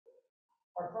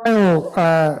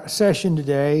Final session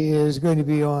today is going to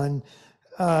be on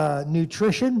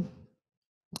nutrition.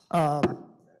 Karen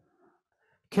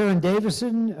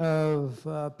Davidson of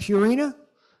Purina,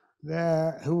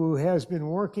 who has been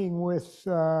working with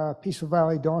Peaceful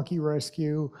Valley Donkey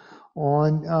Rescue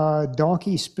on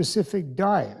donkey-specific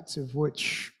diets, of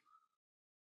which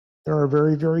there are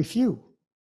very, very few.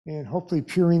 And hopefully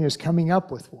Purina is coming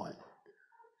up with one.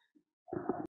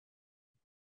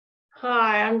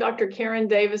 Hi, I'm Dr. Karen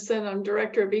Davidson. I'm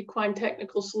Director of Equine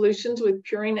Technical Solutions with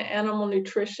Purina Animal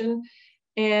Nutrition.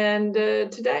 And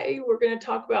today we're going to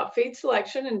talk about feed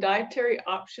selection and dietary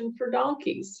option for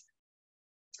donkeys.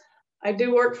 I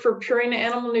do work for Purina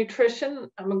Animal Nutrition.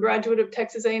 I'm a graduate of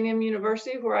Texas A&M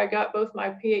University, where I got both my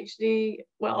PhD,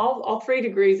 well, all 3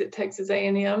 degrees at Texas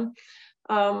A&M.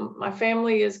 My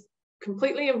family is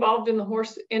completely involved in the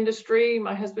horse industry.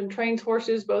 My husband trains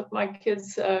horses. Both my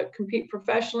kids compete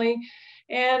professionally.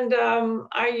 And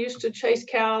I used to chase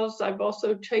cows. I've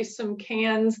also chased some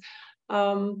cans,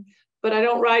 but I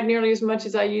don't ride nearly as much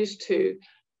as I used to.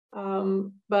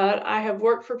 But I have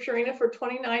worked for Purina for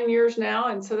 29 years now.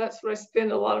 And so that's what I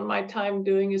spend a lot of my time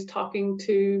doing, is talking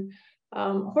to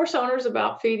horse owners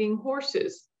about feeding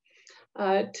horses.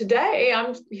 Today,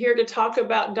 I'm here to talk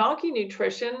about donkey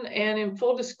nutrition, and in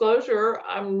full disclosure,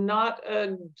 I'm not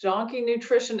a donkey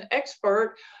nutrition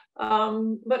expert,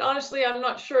 but honestly, I'm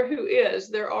not sure who is.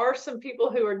 There are some people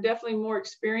who are definitely more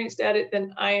experienced at it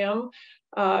than I am.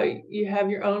 You have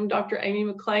your own Dr. Amy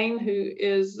McLean, who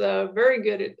is very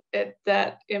good at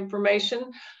that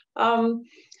information.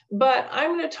 But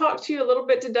I'm going to talk to you a little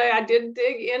bit today. I did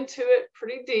dig into it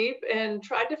pretty deep and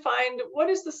tried to find, what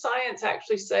does the science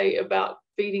actually say about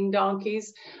feeding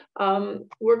donkeys?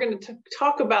 We're going to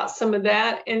talk about some of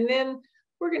that, and then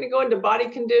we're going to go into body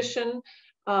condition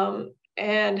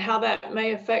and how that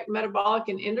may affect metabolic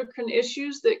and endocrine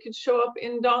issues that could show up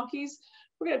in donkeys.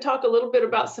 We're going to talk a little bit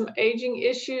about some aging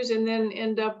issues, and then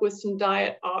end up with some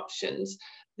diet options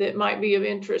that might be of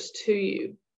interest to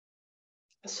you.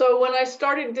 So when I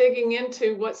started digging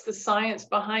into what's the science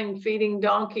behind feeding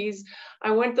donkeys, I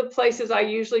went to places I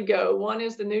usually go. One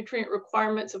is the nutrient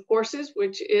requirements of horses,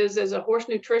 which is, as a horse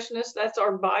nutritionist, that's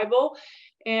our Bible.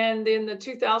 And in the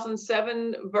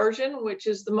 2007 version, which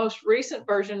is the most recent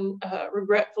version,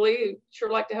 regretfully,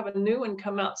 sure like to have a new one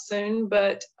come out soon,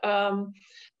 but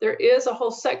there is a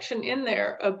whole section in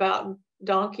there about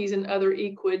donkeys and other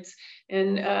equids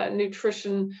and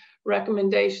nutrition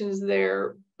recommendations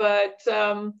there. But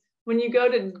when you go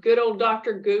to good old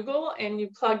Dr. Google and you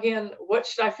plug in, what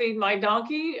should I feed my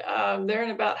donkey? There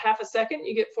in about half a second,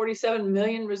 you get 47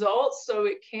 million results. So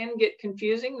it can get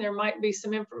confusing. There might be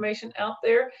some information out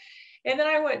there. And then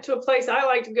I went to a place I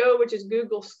like to go, which is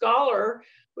Google Scholar,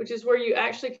 which is where you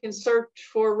actually can search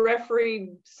for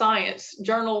refereed science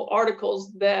journal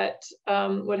articles that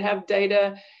would have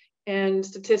data and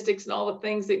statistics and all the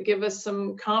things that give us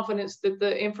some confidence that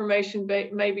the information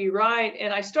may be right.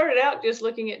 And I started out just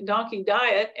looking at donkey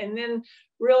diet, and then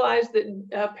realized that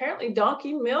apparently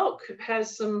donkey milk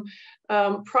has some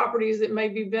properties that may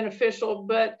be beneficial.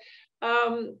 But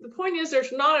the point is,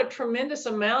 there's not a tremendous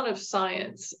amount of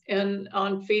science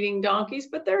on feeding donkeys,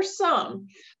 but there's some.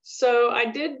 So I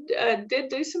did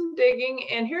do some digging,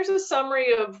 and here's a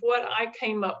summary of what I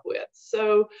came up with.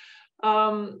 So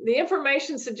the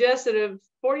information suggests that of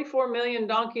 44 million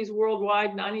donkeys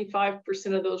worldwide,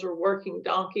 95% of those are working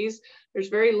donkeys. There's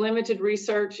very limited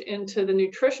research into the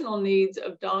nutritional needs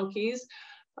of donkeys.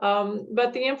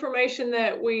 But the information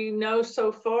that we know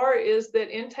so far is that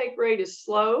intake rate is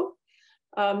slow.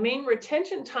 Mean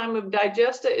retention time of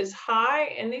digesta is high,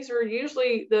 and these are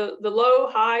usually the low,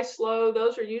 high, slow,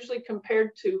 those are usually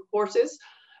compared to horses.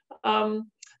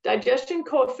 Digestion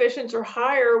coefficients are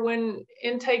higher when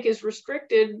intake is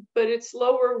restricted, but it's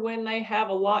lower when they have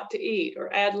a lot to eat,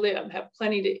 or ad lib, have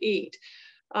plenty to eat.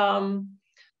 The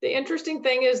interesting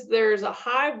thing is there's a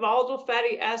high volatile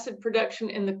fatty acid production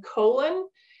in the colon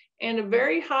and a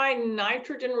very high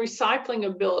nitrogen recycling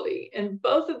ability. And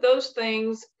both of those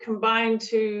things combine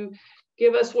to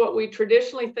give us what we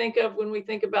traditionally think of when we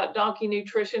think about donkey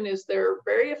nutrition, is they're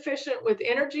very efficient with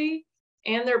energy,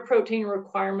 and their protein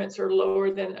requirements are lower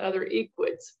than other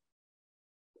equids.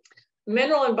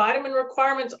 Mineral and vitamin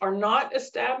requirements are not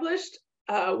established.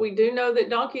 We do know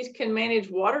that donkeys can manage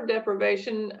water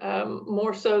deprivation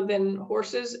more so than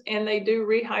horses, and they do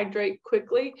rehydrate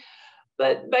quickly.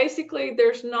 But basically,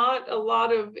 there's not a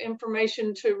lot of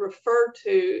information to refer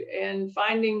to, and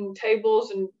finding tables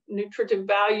and nutritive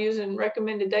values and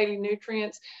recommended daily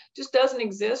nutrients just doesn't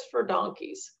exist for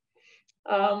donkeys.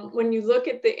 When you look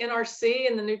at the NRC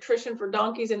and the nutrition for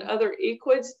donkeys and other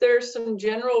equids, there's some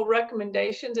general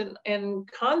recommendations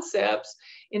and concepts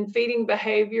in feeding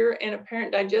behavior and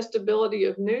apparent digestibility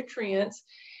of nutrients.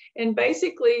 And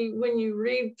basically, when you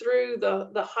read through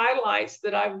the highlights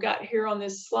that I've got here on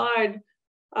this slide,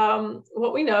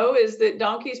 what we know is that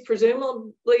donkeys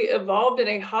presumably evolved in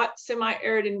a hot,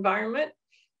 semi-arid environment,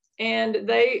 and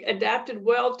they adapted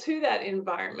well to that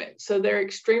environment. So they're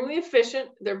extremely efficient.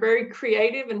 They're very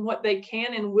creative in what they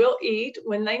can and will eat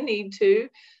when they need to.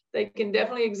 They can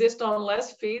definitely exist on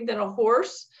less feed than a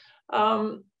horse.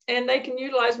 And they can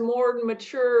utilize more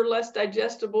mature, less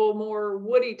digestible, more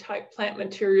woody type plant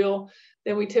material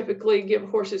than we typically give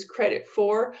horses credit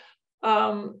for.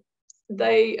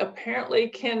 They apparently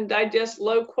can digest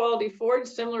low quality forage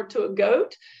similar to a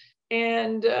goat.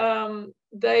 And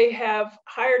they have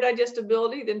higher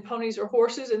digestibility than ponies or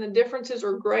horses, and the differences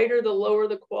are greater the lower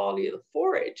the quality of the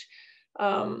forage.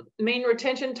 Mean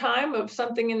retention time of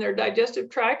something in their digestive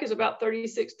tract is about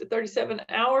 36 to 37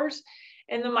 hours.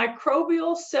 And the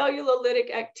microbial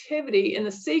cellulolytic activity in the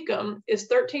cecum is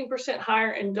 13%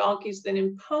 higher in donkeys than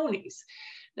in ponies.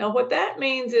 Now, what that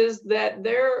means is that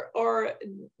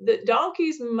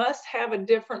donkeys must have a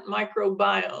different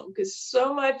microbiome, because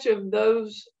so much of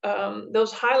those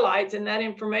highlights and that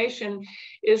information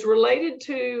is related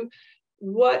to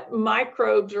what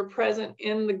microbes are present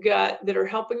in the gut that are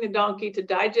helping the donkey to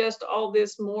digest all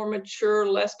this more mature,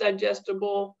 less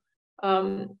digestible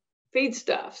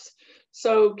feedstuffs.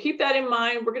 So keep that in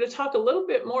mind. We're going to talk a little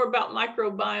bit more about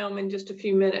microbiome in just a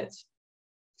few minutes.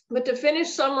 But to finish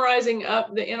summarizing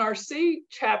up the NRC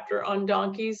chapter on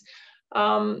donkeys,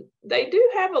 they do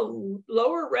have a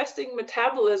lower resting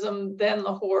metabolism than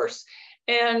the horse,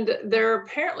 and they're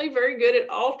apparently very good at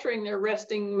altering their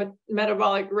resting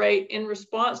metabolic rate in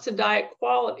response to diet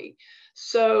quality.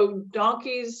 So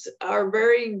donkeys are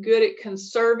very good at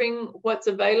conserving what's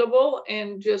available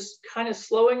and just kind of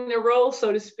slowing their roll,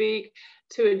 so to speak,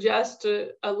 to adjust to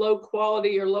a low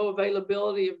quality or low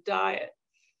availability of diet.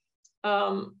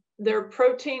 Their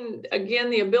protein,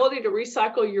 again, the ability to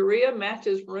recycle urea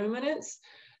matches ruminants.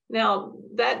 Now,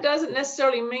 that doesn't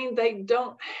necessarily mean they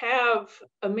don't have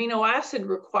amino acid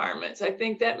requirements. I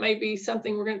think that may be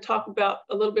something we're going to talk about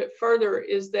a little bit further,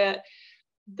 is that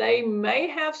they may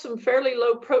have some fairly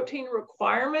low protein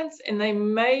requirements, and they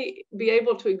may be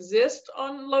able to exist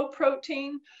on low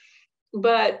protein,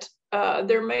 but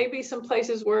there may be some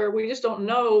places where we just don't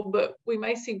know, but we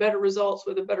may see better results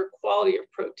with a better quality of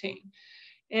protein.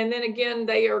 And then again,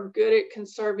 they are good at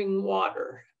conserving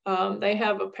water. They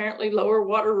have apparently lower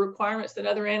water requirements than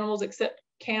other animals except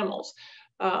camels.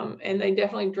 And they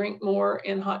definitely drink more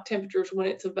in hot temperatures when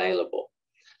it's available.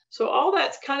 So all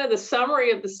that's kind of the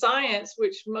summary of the science,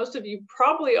 which most of you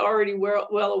probably already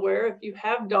well aware. If you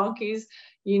have donkeys,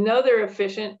 you know they're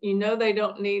efficient. You know they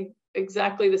don't need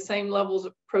exactly the same levels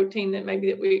of protein that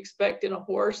maybe that we expect in a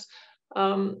horse.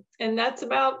 And that's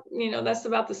about, that's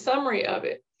about the summary of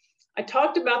it. I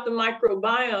talked about the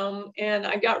microbiome, and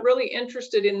I got really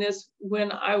interested in this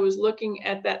when I was looking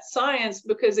at that science,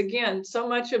 because again, so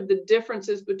much of the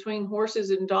differences between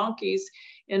horses and donkeys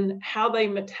and how they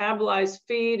metabolize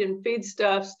feed and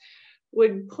feedstuffs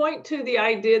would point to the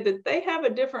idea that they have a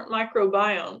different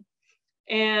microbiome.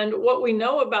 And what we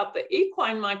know about the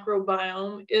equine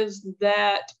microbiome is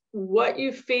that what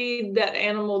you feed that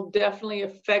animal definitely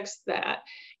affects that.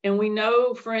 And we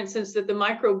know, for instance, that the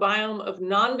microbiome of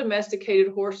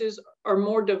non-domesticated horses are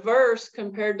more diverse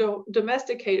compared to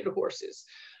domesticated horses,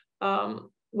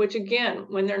 which again,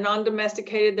 when they're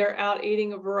non-domesticated, they're out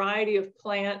eating a variety of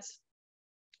plants,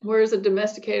 whereas a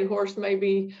domesticated horse may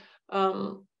be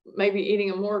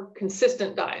eating a more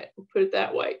consistent diet, put it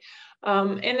that way.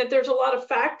 And that there's a lot of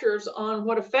factors on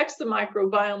what affects the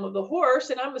microbiome of the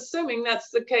horse, and I'm assuming that's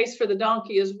the case for the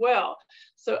donkey as well.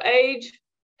 So age,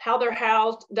 how they're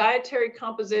housed, dietary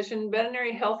composition,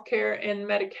 veterinary health care, and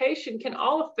medication can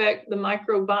all affect the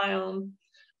microbiome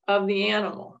of the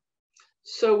animal.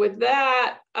 So with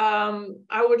that,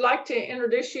 I would like to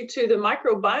introduce you to the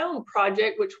microbiome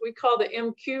project, which we call the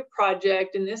MQ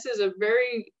project. And this is a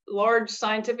very large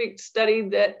scientific study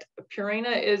that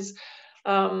Purina is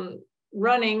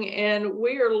running. And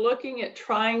we are looking at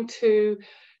trying to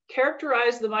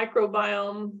characterize the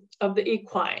microbiome of the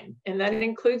equine, and that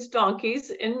includes donkeys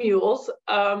and mules.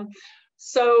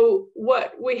 So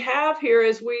what we have here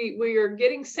is we are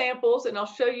getting samples, and I'll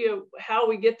show you how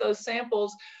we get those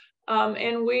samples.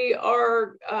 And we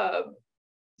are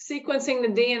sequencing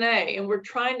the DNA, and we're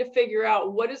trying to figure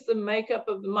out what is the makeup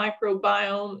of the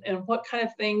microbiome and what kind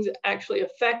of things actually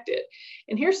affect it.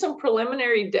 And here's some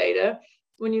preliminary data.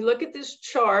 when you look at this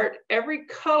chart, every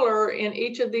color in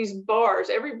each of these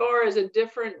bars, every bar is a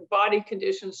different body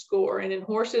condition score. And in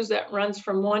horses, that runs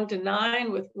from 1 to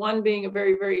 9, with 1 being a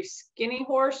very, very skinny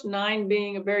horse, 9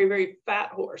 being a very, very fat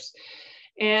horse.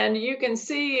 And you can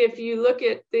see, if you look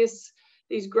at these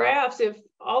graphs, if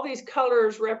all these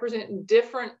colors represent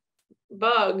different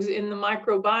bugs in the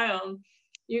microbiome,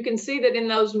 you can see that in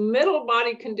those middle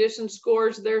body condition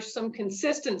scores, there's some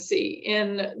consistency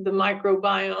in the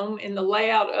microbiome, in the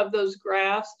layout of those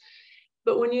graphs.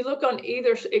 But when you look on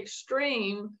either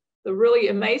extreme, the really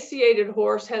emaciated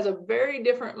horse has a very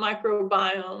different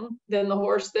microbiome than the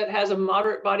horse that has a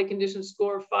moderate body condition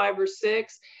score of 5 or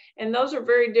 6. And those are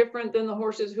very different than the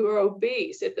horses who are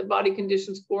obese at the body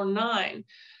condition score 9.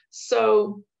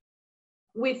 So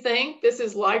we think this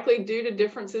is likely due to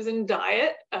differences in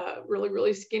diet. Really,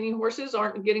 really skinny horses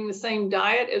aren't getting the same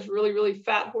diet as really, really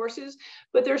fat horses,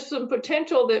 but there's some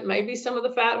potential that maybe some of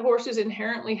the fat horses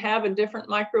inherently have a different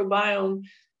microbiome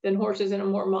than horses in a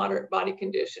more moderate body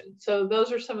condition. So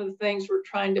those are some of the things we're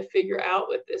trying to figure out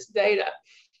with this data.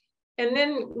 And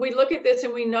then we look at this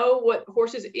and we know what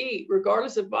horses eat,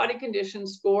 regardless of body condition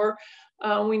score.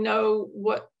 We know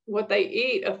what they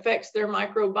eat affects their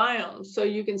microbiome. So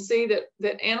you can see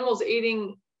that animals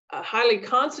eating a highly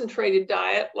concentrated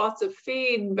diet, lots of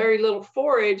feed, very little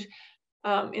forage,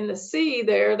 in the C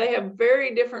there, they have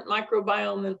very different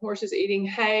microbiome than horses eating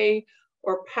hay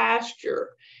or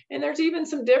pasture. And there's even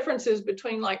some differences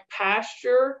between like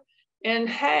pasture and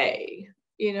hay,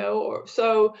 you know.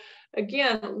 So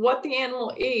again, what the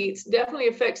animal eats definitely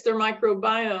affects their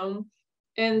microbiome.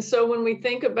 And so when we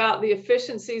think about the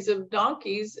efficiencies of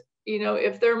donkeys, you know,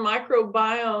 if their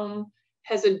microbiome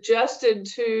has adjusted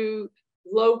to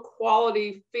low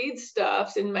quality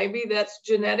feedstuffs, and maybe that's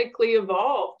genetically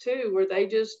evolved too, where they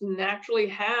just naturally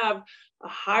have a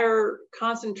higher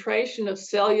concentration of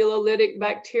cellulolytic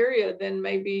bacteria than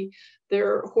maybe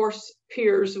their horse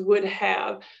peers would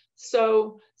have.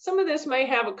 So some of this may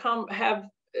have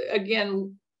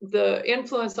again, the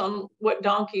influence on what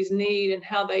donkeys need and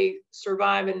how they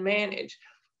survive and manage.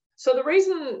 So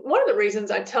one of the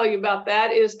reasons I tell you about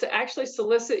that is to actually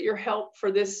solicit your help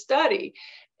for this study.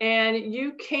 And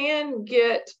you can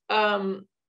get the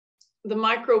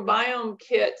microbiome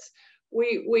kits.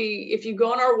 If you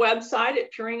go on our website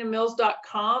at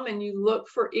purinamills.com and you look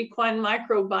for equine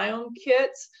microbiome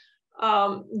kits,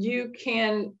 you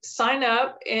can sign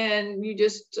up, and you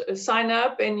just sign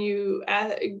up and you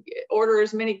order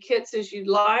as many kits as you'd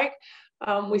like.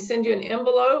 We send you an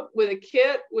envelope with a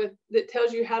kit that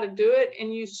tells you how to do it,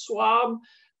 and you swab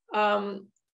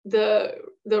the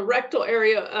rectal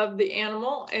area of the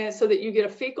animal, and so that you get a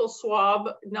fecal swab,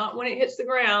 not when it hits the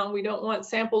ground. We don't want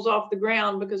samples off the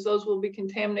ground because those will be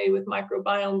contaminated with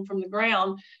microbiome from the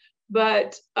ground.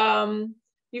 But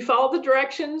you follow the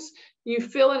directions, you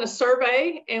fill in a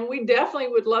survey, and we definitely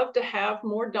would love to have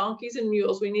more donkeys and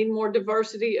mules. We need more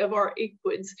diversity of our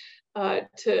equids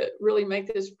to really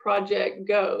make this project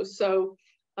go. So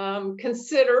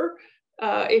consider,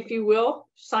 if you will,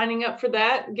 signing up for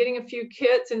that, getting a few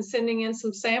kits and sending in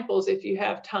some samples if you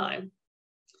have time.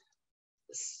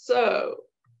 So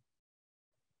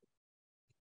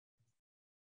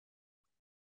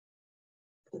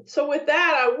with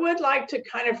that, I would like to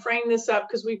kind of frame this up,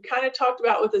 because we've kind of talked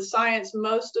about with the science,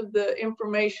 most of the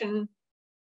information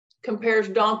compares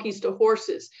donkeys to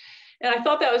horses. And I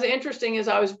thought that was interesting as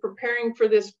I was preparing for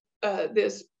this,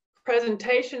 this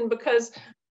presentation, because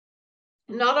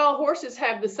not all horses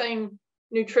have the same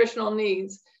nutritional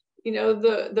needs. You know,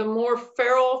 the more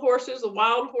feral horses, the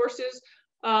wild horses,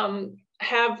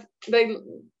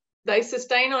 they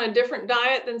sustain on a different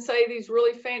diet than, say, these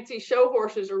really fancy show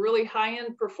horses or really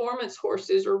high-end performance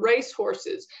horses or race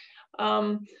horses.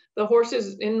 The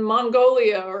horses in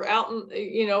Mongolia or out in,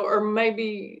 you know, or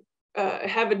maybe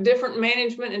have a different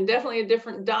management and definitely a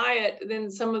different diet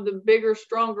than some of the bigger,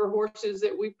 stronger horses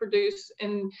that we produce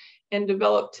and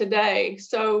develop today.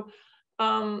 So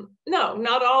no,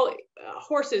 not all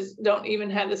horses don't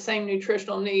even have the same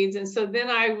nutritional needs. And so then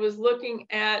I was looking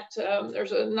at,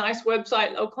 there's a nice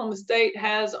website Oklahoma State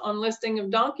has on listing of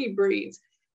donkey breeds.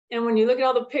 And when you look at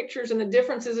all the pictures and the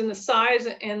differences in the size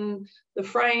and the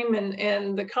frame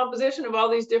and the composition of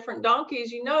all these different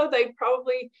donkeys, you know, they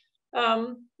probably,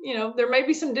 you know, there may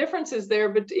be some differences there,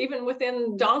 but even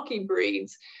within donkey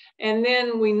breeds. And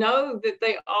then we know that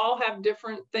they all have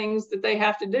different things that they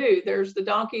have to do. There's the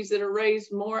donkeys that are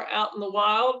raised more out in the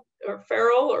wild or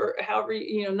feral or however,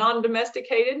 you know,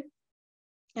 non-domesticated.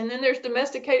 And then there's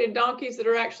domesticated donkeys that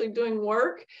are actually doing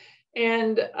work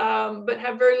and but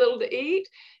have very little to eat.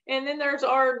 And then there's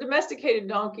our domesticated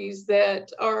donkeys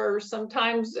that are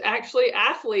sometimes actually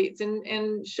athletes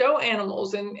and show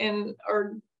animals and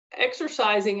are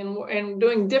exercising and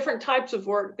doing different types of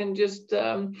work than just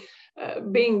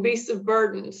being beasts of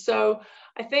burden. So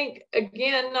I think,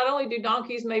 again, not only do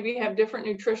donkeys maybe have different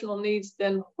nutritional needs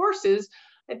than horses,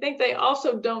 I think they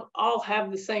also don't all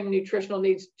have the same nutritional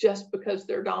needs just because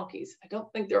they're donkeys. I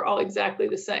don't think they're all exactly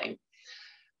the same.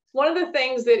 One of the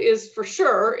things that is for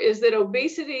sure is that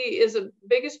obesity is the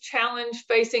biggest challenge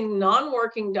facing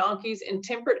non-working donkeys in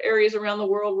temperate areas around the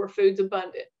world where food's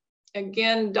abundant.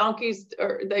 Again, donkeys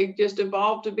they just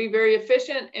evolved to be very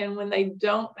efficient, and when they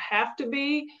don't have to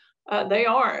be, they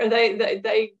aren't.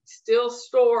 They still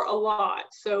store a lot.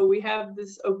 So we have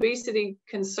this obesity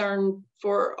concern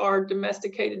for our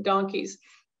domesticated donkeys.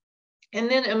 And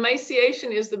then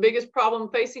emaciation is the biggest problem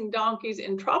facing donkeys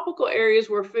in tropical areas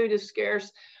where food is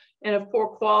scarce and of poor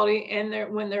quality,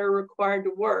 and when they're required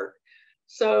to work.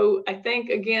 So I think,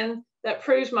 again, that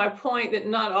proves my point that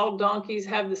not all donkeys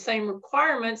have the same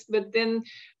requirements, but then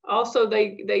also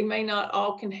they may not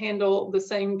all can handle the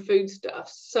same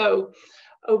foodstuffs. So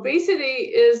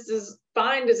obesity is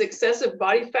defined as excessive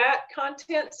body fat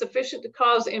content sufficient to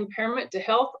cause impairment to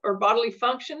health or bodily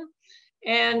function.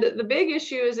 And the big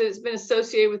issue is that it's been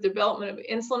associated with development of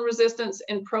insulin resistance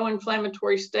and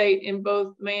pro-inflammatory state in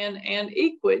both man and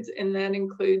equids, and that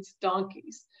includes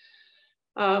donkeys.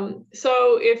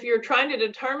 So if you're trying to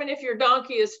determine if your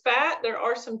donkey is fat, there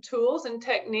are some tools and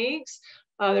techniques.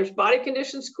 There's body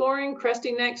condition scoring,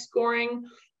 crusty neck scoring.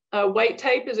 Weight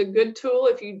tape is a good tool.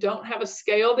 If you don't have a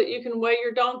scale that you can weigh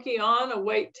your donkey on, a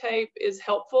weight tape is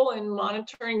helpful in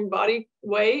monitoring body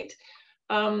weight.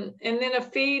 And then a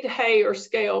feed, hay, or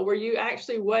scale where you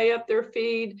actually weigh up their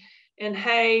feed and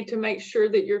hay to make sure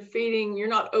that you're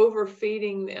not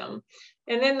overfeeding them.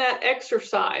 And then that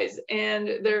exercise. And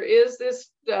there is this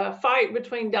fight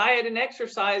between diet and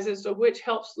exercise as to which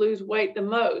helps lose weight the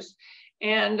most.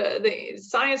 And the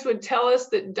science would tell us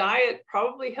that diet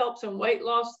probably helps in weight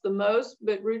loss the most,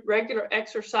 but regular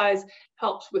exercise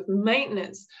helps with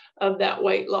maintenance of that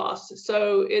weight loss.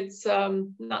 So it's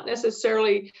not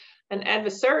necessarily an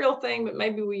adversarial thing, but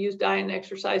maybe we use diet and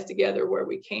exercise together where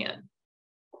we can.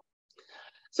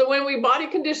 So when we body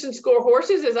condition score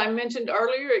horses, as I mentioned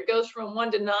earlier, it goes from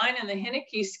 1 to 9 in the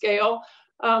Henneke scale,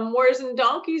 whereas in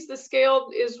donkeys, the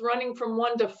scale is running from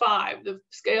 1 to 5. The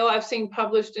scale I've seen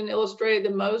published and illustrated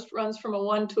the most runs from a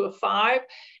 1 to a 5.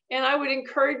 And I would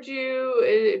encourage you,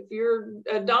 if you're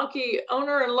a donkey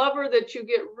owner and lover, that you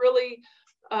get really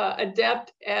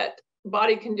adept at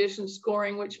body condition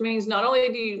scoring, which means not only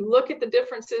do you look at the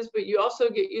differences, but you also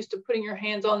get used to putting your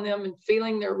hands on them and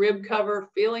feeling their rib cover,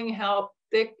 feeling how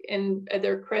thick and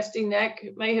their crusty neck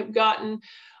may have gotten,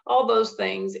 all those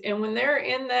things. And when they're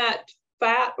in that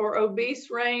fat or obese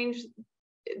range,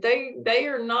 they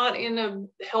are not in a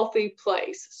healthy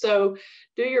place. So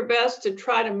do your best to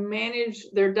try to manage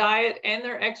their diet and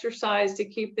their exercise to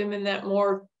keep them in that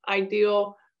more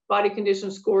ideal body condition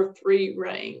score 3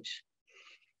 range.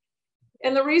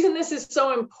 And the reason this is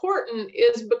so important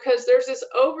is because there's this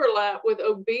overlap with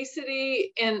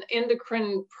obesity and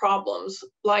endocrine problems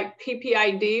like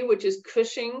PPID, which is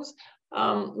Cushing's,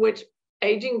 which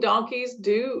aging donkeys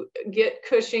do get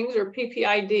Cushing's or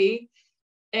PPID.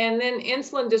 And then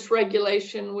insulin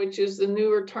dysregulation, which is the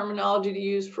newer terminology to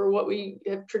use for what we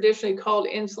have traditionally called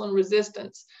insulin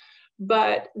resistance.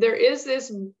 But there is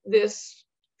this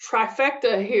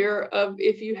trifecta here of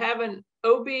if you have an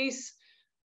obese,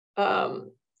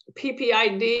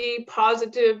 PPID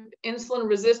positive, insulin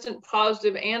resistant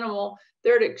positive animal,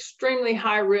 they're at extremely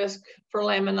high risk for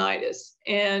laminitis.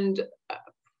 And I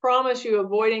promise you,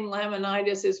 avoiding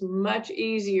laminitis is much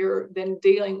easier than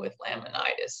dealing with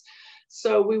laminitis.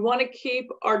 So we want to keep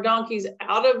our donkeys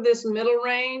out of this middle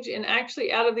range and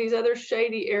actually out of these other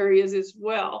shady areas as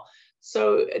well.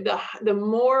 So the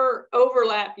more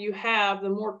overlap you have, the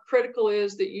more critical it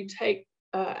is that you take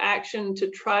action to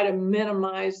try to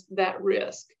minimize that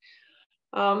risk.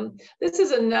 This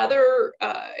is another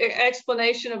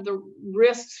explanation of the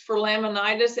risks for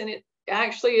laminitis, and it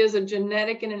actually is a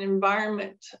genetic and an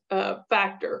environment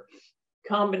factor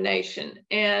combination.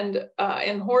 And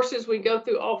in horses, we go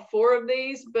through all 4 of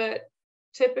these, but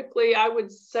typically I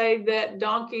would say that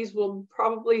donkeys will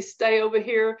probably stay over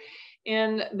here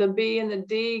in the B and the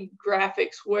D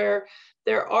graphics, where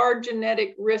there are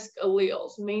genetic risk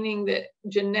alleles, meaning that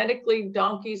genetically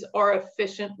donkeys are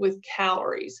efficient with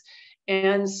calories.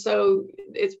 And so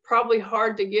it's probably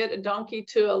hard to get a donkey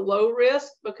to a low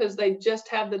risk because they just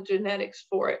have the genetics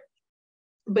for it.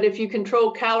 But if you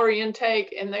control calorie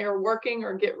intake and they are working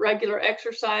or get regular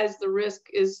exercise, the risk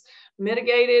is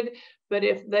mitigated. But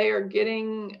if they are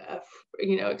getting,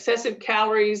 excessive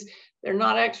calories, they're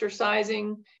not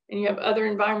exercising, and you have other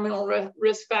environmental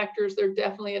risk factors, they're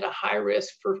definitely at a high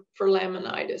risk for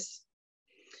laminitis.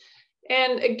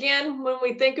 And again, when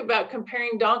we think about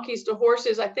comparing donkeys to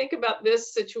horses, I think about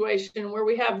this situation where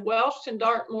we have Welsh and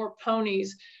Dartmoor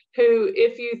ponies who,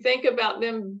 if you think about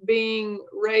them being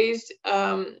raised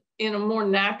in a more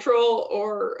natural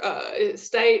or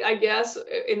state, I guess,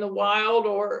 in the wild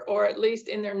or at least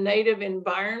in their native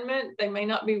environment, they may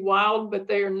not be wild, but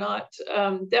they are not,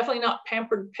 definitely not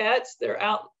pampered pets. They're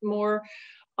out more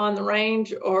on the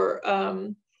range or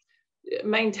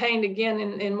maintained again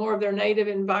in more of their native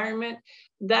environment.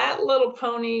 That little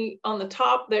pony on the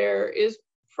top there is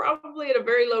probably at a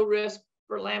very low risk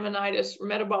for laminitis,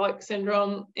 metabolic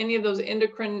syndrome, any of those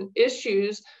endocrine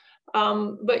issues.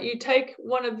 But you take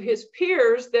one of his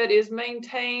peers that is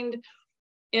maintained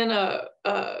in a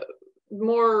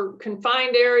more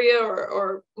confined area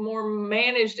or more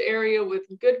managed area with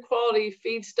good quality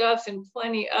feedstuffs and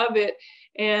plenty of it,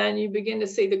 and you begin to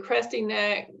see the crusty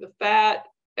neck, the fat,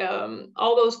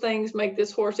 all those things make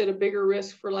this horse at a bigger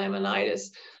risk for laminitis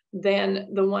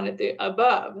than the one at the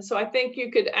above. So I think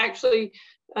you could actually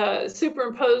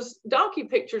superimpose donkey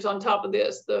pictures on top of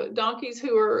this. The donkeys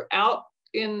who are out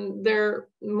in their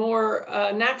more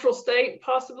natural state,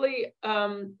 possibly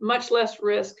much less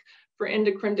risk for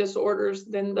endocrine disorders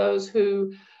than those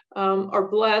who are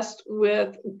blessed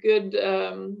with good,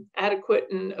 adequate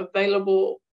and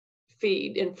available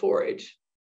feed and forage.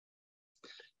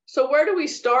 So where do we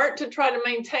start to try to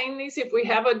maintain these? If we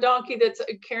have a donkey that's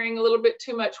carrying a little bit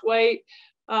too much weight,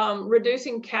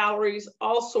 reducing calories,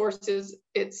 all sources.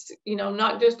 It's,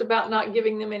 not just about not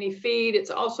giving them any feed. It's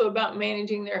also about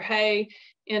managing their hay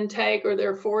intake or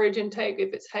their forage intake,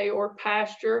 if it's hay or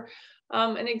pasture.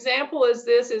 An example is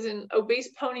this is in obese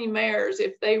pony mares.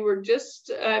 If they were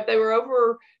if they were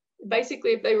over,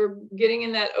 basically if they were getting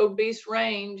in that obese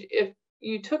range, if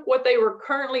you took what they were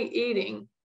currently eating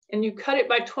and you cut it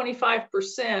by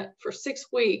 25% for 6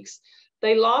 weeks,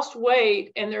 they lost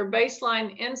weight and their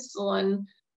baseline insulin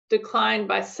declined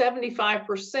by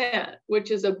 75%,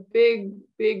 which is a big,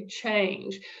 big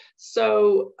change.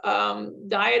 So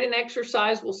diet and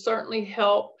exercise will certainly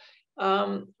help.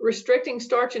 Restricting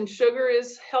starch and sugar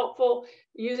is helpful.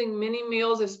 Using mini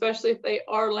meals, especially if they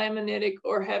are laminitic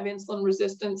or have insulin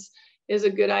resistance, is a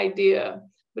good idea.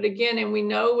 But again, and we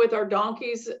know with our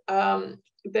donkeys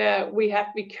that we have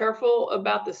to be careful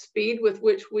about the speed with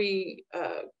which we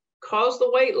cause the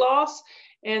weight loss.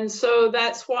 And so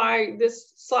that's why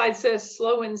this slide says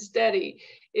slow and steady,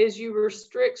 is you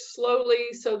restrict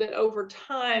slowly so that over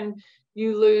time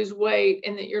you lose weight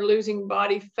and that you're losing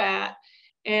body fat.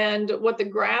 And what the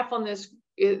graph on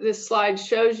this slide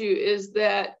shows you is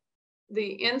that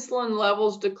the insulin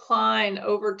levels decline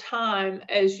over time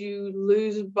as you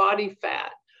lose body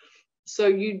fat. So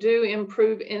you do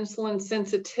improve insulin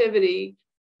sensitivity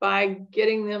by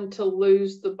getting them to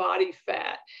lose the body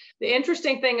fat. The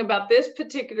interesting thing about this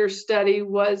particular study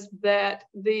was that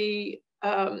the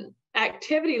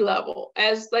activity level,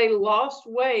 as they lost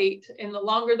weight and the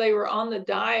longer they were on the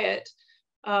diet,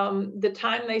 the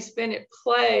time they spent at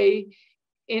play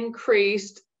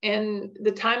increased and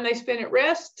the time they spent at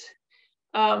rest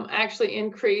actually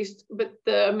increased, but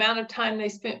the amount of time they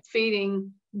spent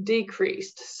feeding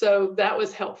decreased. So that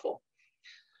was helpful.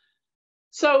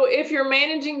 So if you're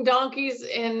managing donkeys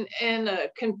in a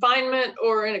confinement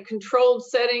or in a controlled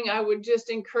setting, I would just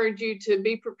encourage you to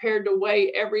be prepared to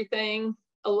weigh everything.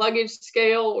 A luggage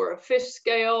scale or a fish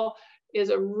scale is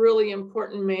a really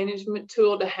important management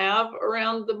tool to have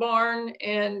around the barn,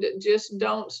 and just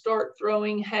don't start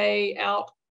throwing hay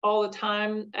out all the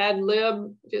time ad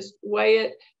lib. Just weigh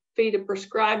it, feed a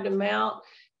prescribed amount.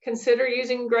 Consider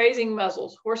using grazing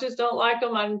muzzles. Horses don't like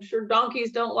them. I'm sure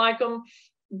donkeys don't like them.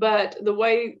 But the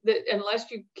way that, unless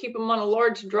you keep them on a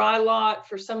large dry lot,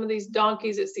 for some of these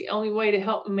donkeys, it's the only way to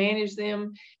help manage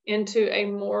them into a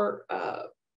more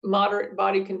moderate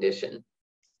body condition.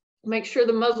 Make sure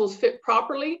the muzzles fit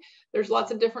properly. There's lots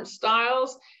of different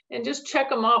styles, and just check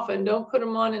them often. Don't put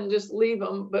them on and just leave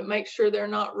them, but make sure they're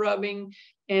not rubbing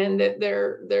and that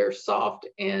they're soft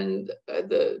and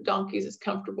the donkey's as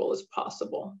comfortable as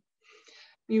possible.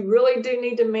 You really do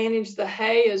need to manage the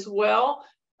hay as well.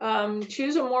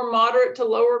 Choose a more moderate to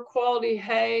lower quality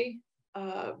hay.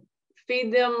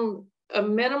 Feed them a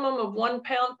minimum of 1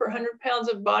 pound per 100 pounds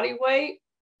of body weight,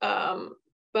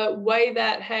 but weigh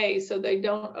that hay so they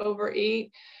don't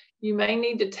overeat. You may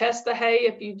need to test the hay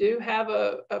if you do have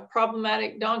a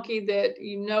problematic donkey that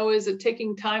you know is a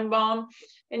ticking time bomb,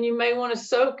 and you may want to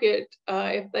soak it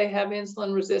if they have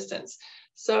insulin resistance.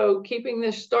 So keeping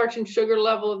the starch and sugar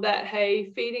level of that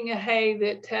hay, feeding a hay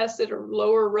that tests at a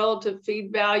lower relative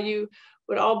feed value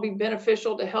would all be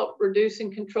beneficial to help reduce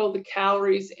and control the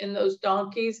calories in those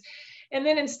donkeys. And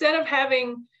then instead of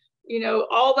having, you know,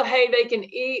 all the hay they can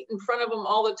eat in front of them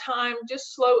all the time,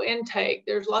 just slow intake.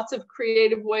 There's lots of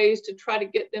creative ways to try to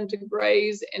get them to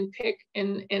graze and pick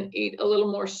and eat a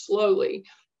little more slowly.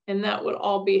 And that would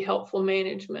all be helpful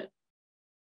management.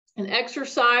 And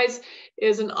exercise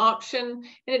is an option,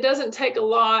 and it doesn't take a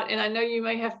lot. And I know you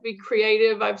may have to be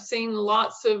creative. I've seen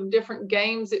lots of different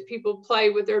games that people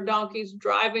play with their donkeys,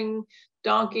 driving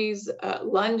donkeys,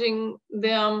 lunging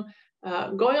them,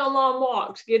 going on long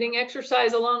walks, getting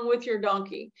exercise along with your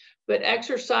donkey. But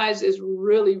exercise is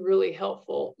really, really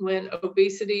helpful when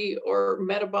obesity or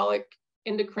metabolic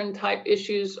endocrine type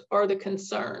issues are the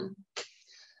concern.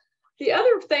 The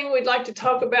other thing we'd like to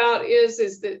talk about is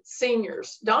that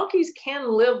seniors, donkeys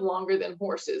can live longer than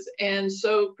horses. And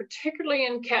so particularly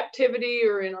in captivity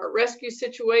or in our rescue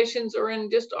situations or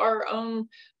in just our own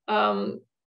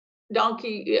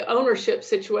donkey ownership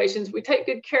situations, we take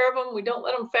good care of them. We don't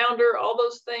let them founder, all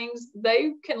those things.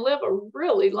 They can live a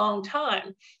really long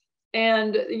time.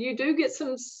 And you do get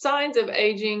some signs of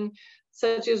aging,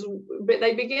 such as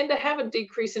they begin to have a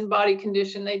decrease in body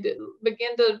condition. They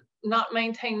begin to not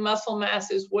maintain muscle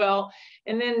mass as well.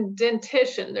 And then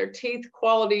dentition, their teeth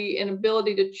quality and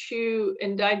ability to chew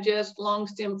and digest long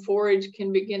stem forage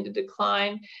can begin to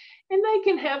decline. And they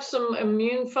can have some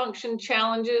immune function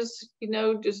challenges. You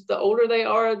know, just the older they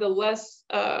are, the less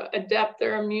adept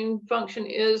their immune function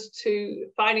is to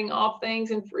fighting off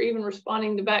things and for even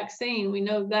responding to vaccine. We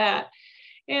know that.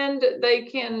 And they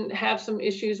can have some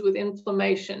issues with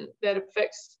inflammation that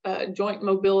affects joint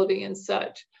mobility and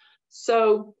such.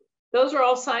 So those are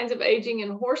all signs of aging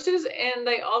in horses, and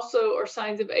they also are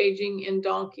signs of aging in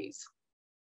donkeys.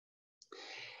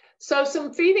 So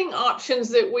some feeding options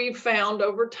that we've found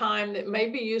over time that may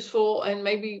be useful and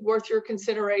may be worth your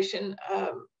consideration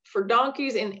for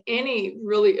donkeys in any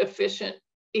really efficient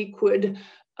equid.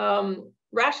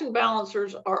 Ration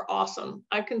balancers are awesome.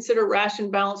 I consider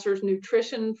ration balancers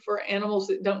nutrition for animals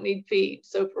that don't need feed.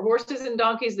 So for horses and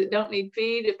donkeys that don't need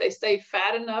feed, if they stay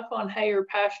fat enough on hay or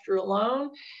pasture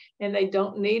alone, and they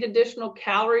don't need additional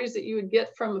calories that you would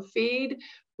get from a feed,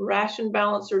 ration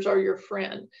balancers are your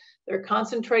friend. They're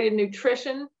concentrated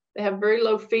nutrition. They have very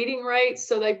low feeding rates,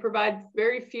 so they provide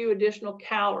very few additional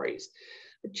calories.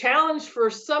 The challenge for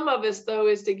some of us, though,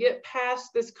 is to get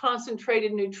past this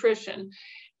concentrated nutrition.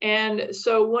 And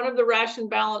so one of the ration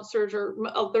balancers, or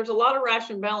there's a lot of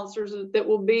ration balancers that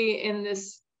will be in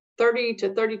this 30 to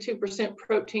 32%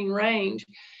 protein range.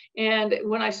 And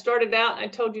when I started out, I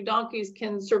told you donkeys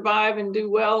can survive and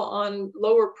do well on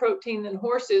lower protein than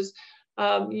horses.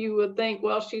 You would think,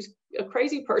 well, she's a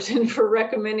crazy person for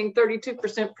recommending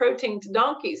 32% protein to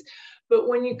donkeys. But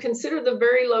when you consider the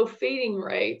very low feeding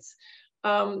rates,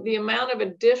 the amount of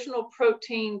additional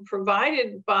protein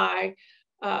provided by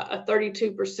a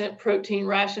 32% protein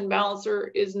ration balancer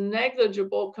is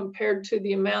negligible compared to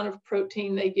the amount of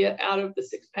protein they get out of the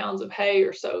 6 pounds of hay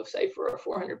or so, say for a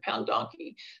 400-pound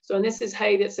donkey. So, and this is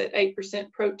hay that's at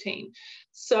 8% protein.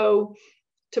 So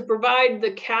to provide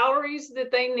the calories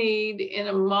that they need in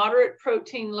a moderate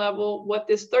protein level, what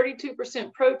this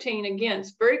 32% protein, again,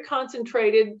 it's very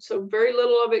concentrated, so very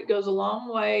little of it goes a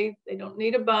long way. They don't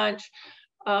need a bunch.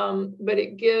 But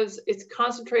it's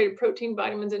concentrated protein,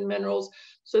 vitamins, and minerals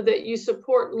so that you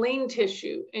support lean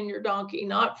tissue in your donkey,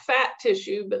 not fat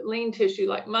tissue, but lean tissue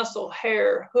like muscle,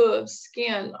 hair, hooves,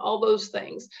 skin, all those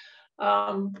things.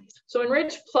 So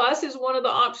Enrich Plus is one of the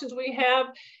options we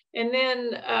have. And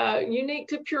then unique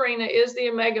to Purina is the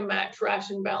Omega Max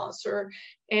ration balancer.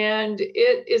 And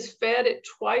it is fed at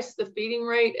twice the feeding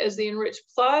rate as the Enrich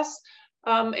Plus.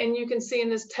 And you can see in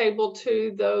this table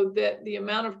too, though, that the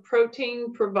amount of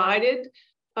protein provided,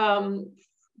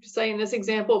 say in this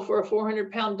example for a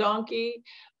 400-pound donkey,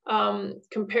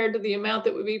 compared to the amount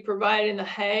that would be provided in the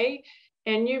hay.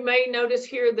 And you may notice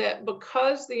here that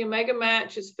because the Omega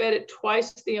Match is fed at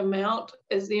twice the amount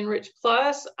as the Enrich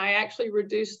Plus, I actually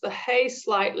reduced the hay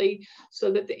slightly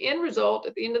so that the end result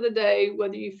at the end of the day,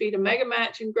 whether you feed Omega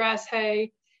Match in grass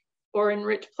hay or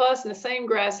Enrich Plus in the same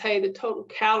grass hay, the total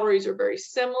calories are very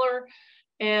similar,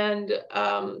 and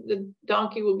the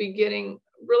donkey will be getting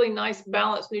really nice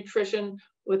balanced nutrition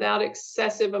without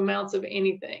excessive amounts of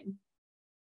anything.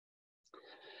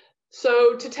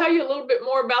 So to tell you a little bit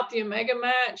more about the Omega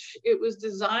Match, it was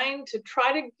designed to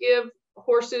try to give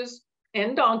horses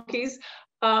and donkeys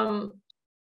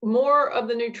more of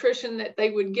the nutrition that they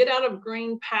would get out of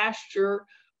green pasture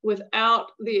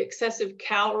without the excessive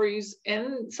calories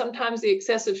and sometimes the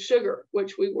excessive sugar,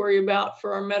 which we worry about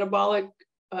for our metabolic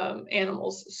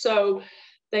animals. So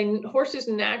horses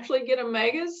naturally get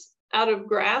omegas out of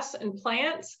grass and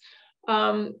plants.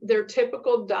 Their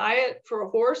typical diet for a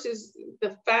horse is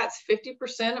the fat's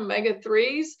 50%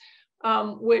 omega-3s,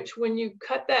 which when you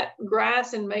cut that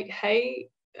grass and make hay,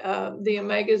 the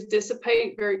omegas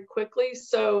dissipate very quickly.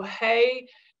 So hay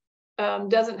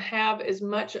doesn't have as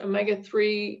much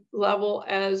omega-3 level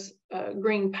as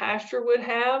green pasture would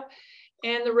have.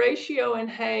 And the ratio in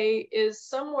hay is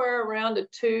somewhere around a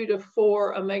 2 to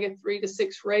 4 omega-3 to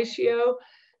 6 ratio.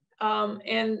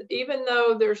 And even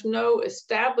though there's no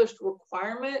established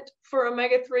requirement for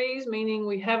omega-3s, meaning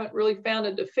we haven't really found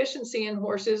a deficiency in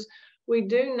horses, we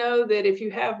do know that if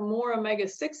you have more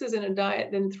omega-6s in a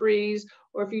diet than 3s,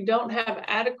 or if you don't have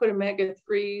adequate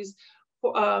omega-3s,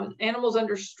 animals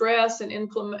under stress and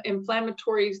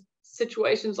inflammatory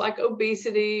situations like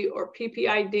obesity or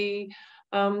PPID,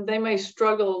 they may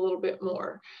struggle a little bit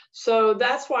more. So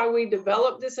that's why we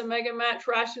developed this Omega Match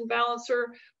Ration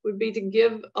Balancer, would be to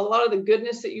give a lot of the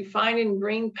goodness that you find in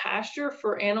green pasture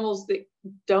for animals that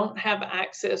don't have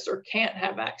access or can't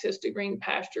have access to green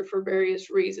pasture for various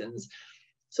reasons.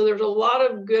 So there's a lot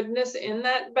of goodness in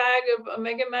that bag of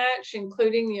Omega Match,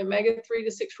 including the omega-3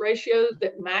 to 6 ratio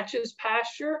that matches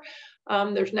pasture.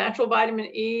 There's natural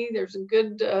vitamin E, there's a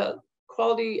good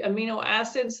quality amino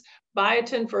acids,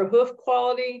 biotin for hoof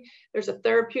quality. There's a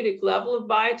therapeutic level of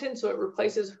biotin, so it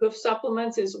replaces hoof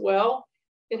supplements as well.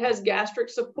 It has gastric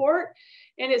support,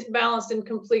 and it's balanced in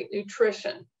complete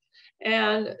nutrition.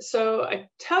 And so I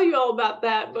tell you all about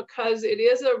that because it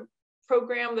is a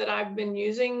program that I've been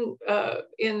using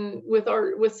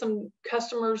with some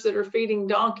customers that are feeding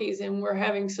donkeys, and we're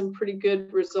having some pretty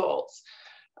good results.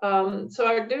 So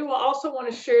I do also want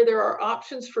to share there are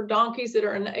options for donkeys that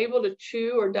are unable to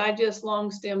chew or digest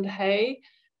long-stemmed hay.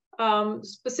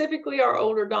 Specifically our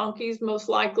older donkeys, most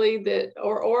likely that,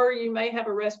 or you may have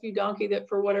a rescue donkey that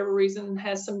for whatever reason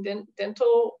has some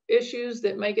dental issues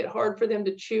that make it hard for them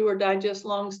to chew or digest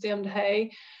long-stemmed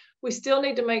hay. We still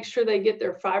need to make sure they get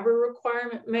their fiber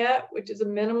requirement met, which is a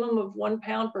minimum of 1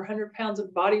 pound per 100 pounds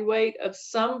of body weight of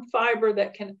some fiber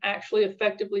that can actually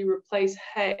effectively replace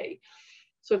hay.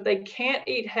 So if they can't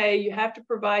eat hay, you have to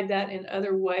provide that in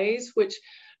other ways, which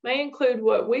may include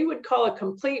what we would call a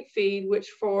complete feed, which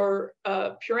for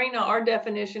Purina, our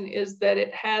definition is that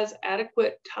it has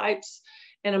adequate types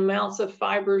and amounts of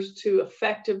fibers to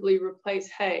effectively replace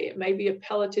hay. It may be a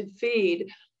pelleted feed,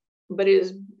 but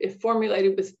it is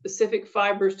formulated with specific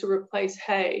fibers to replace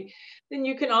hay. Then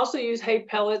you can also use hay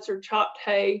pellets or chopped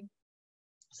hay.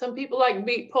 Some people like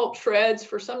beet pulp shreds.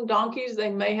 For some donkeys, they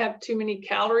may have too many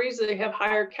calories. They have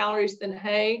higher calories than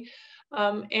hay,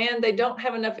 and they don't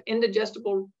have enough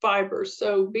indigestible fibers.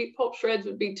 So beet pulp shreds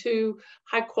would be too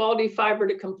high quality fiber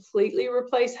to completely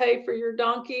replace hay for your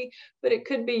donkey, but it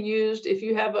could be used if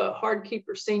you have a hard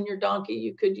keeper senior donkey,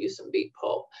 you could use some beet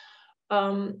pulp.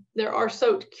 There are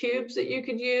soaked cubes that you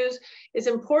could use. It's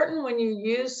important when you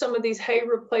use some of these hay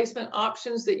replacement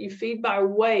options that you feed by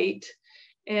weight.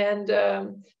 And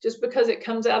just because it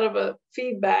comes out of a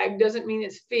feed bag doesn't mean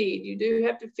it's feed. You do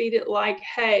have to feed it like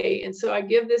hay. And so I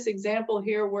give this example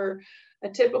here where a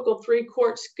typical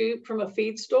 3-quart scoop from a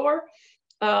feed store,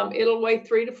 it'll weigh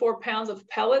 3 to 4 pounds of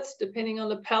pellets, depending on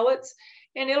the pellets,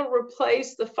 and it'll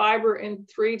replace the fiber in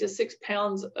 3 to 6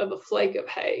 pounds of a flake of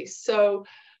hay. So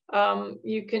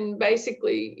you can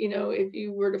basically, you know, if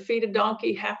you were to feed a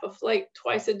donkey half a flake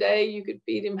twice a day, you could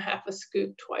feed him half a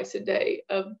scoop twice a day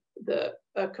of the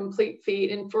complete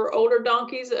feed. And for older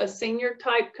donkeys, a senior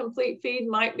type complete feed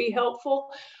might be helpful.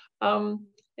 And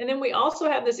then we also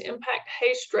have this impact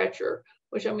hay stretcher,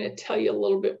 which I'm going to tell you a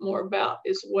little bit more about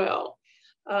as well.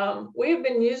 We have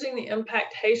been using the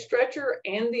impact hay stretcher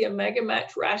and the Omega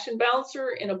Match Ration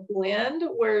Balancer in a blend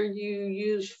where you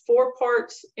use 4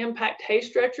 parts impact hay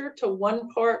stretcher to 1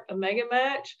 part Omega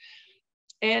Match.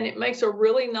 And it makes a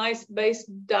really nice base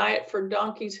diet for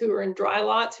donkeys who are in dry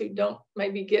lots, who don't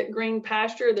maybe get green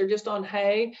pasture, they're just on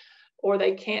hay, or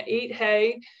they can't eat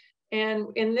hay. And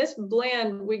in this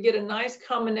blend, we get a nice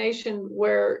combination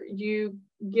where you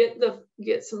get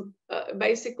some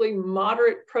basically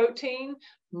moderate protein,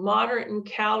 moderate in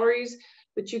calories,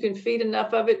 but you can feed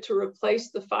enough of it to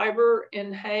replace the fiber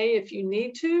in hay if you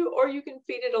need to, or you can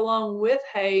feed it along with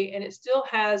hay and it still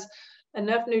has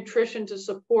enough nutrition to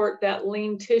support that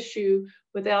lean tissue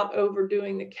without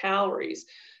overdoing the calories.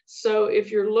 So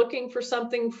if you're looking for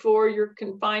something for your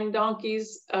confined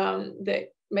donkeys that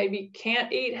maybe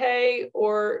can't eat hay,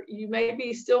 or you may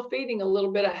be still feeding a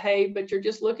little bit of hay, but you're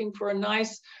just looking for a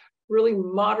nice, really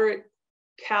moderate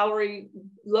calorie,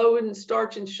 low in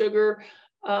starch and sugar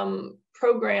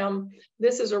program,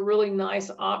 this is a really nice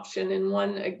option, and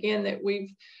one again that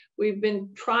we've been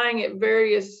trying at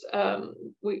various,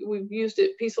 we've used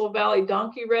it at Peaceful Valley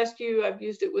Donkey Rescue. I've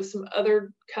used it with some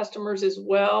other customers as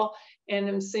well, and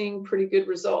I'm seeing pretty good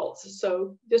results.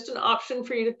 So just an option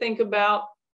for you to think about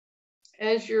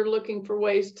as you're looking for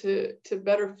ways to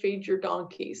better feed your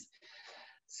donkeys.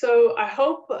 So I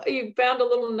hope you found a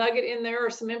little nugget in there or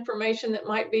some information that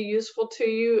might be useful to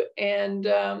you, and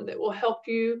that will help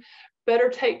you better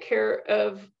take care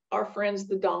of our friends,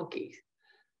 the donkeys.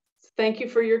 Thank you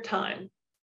for your time.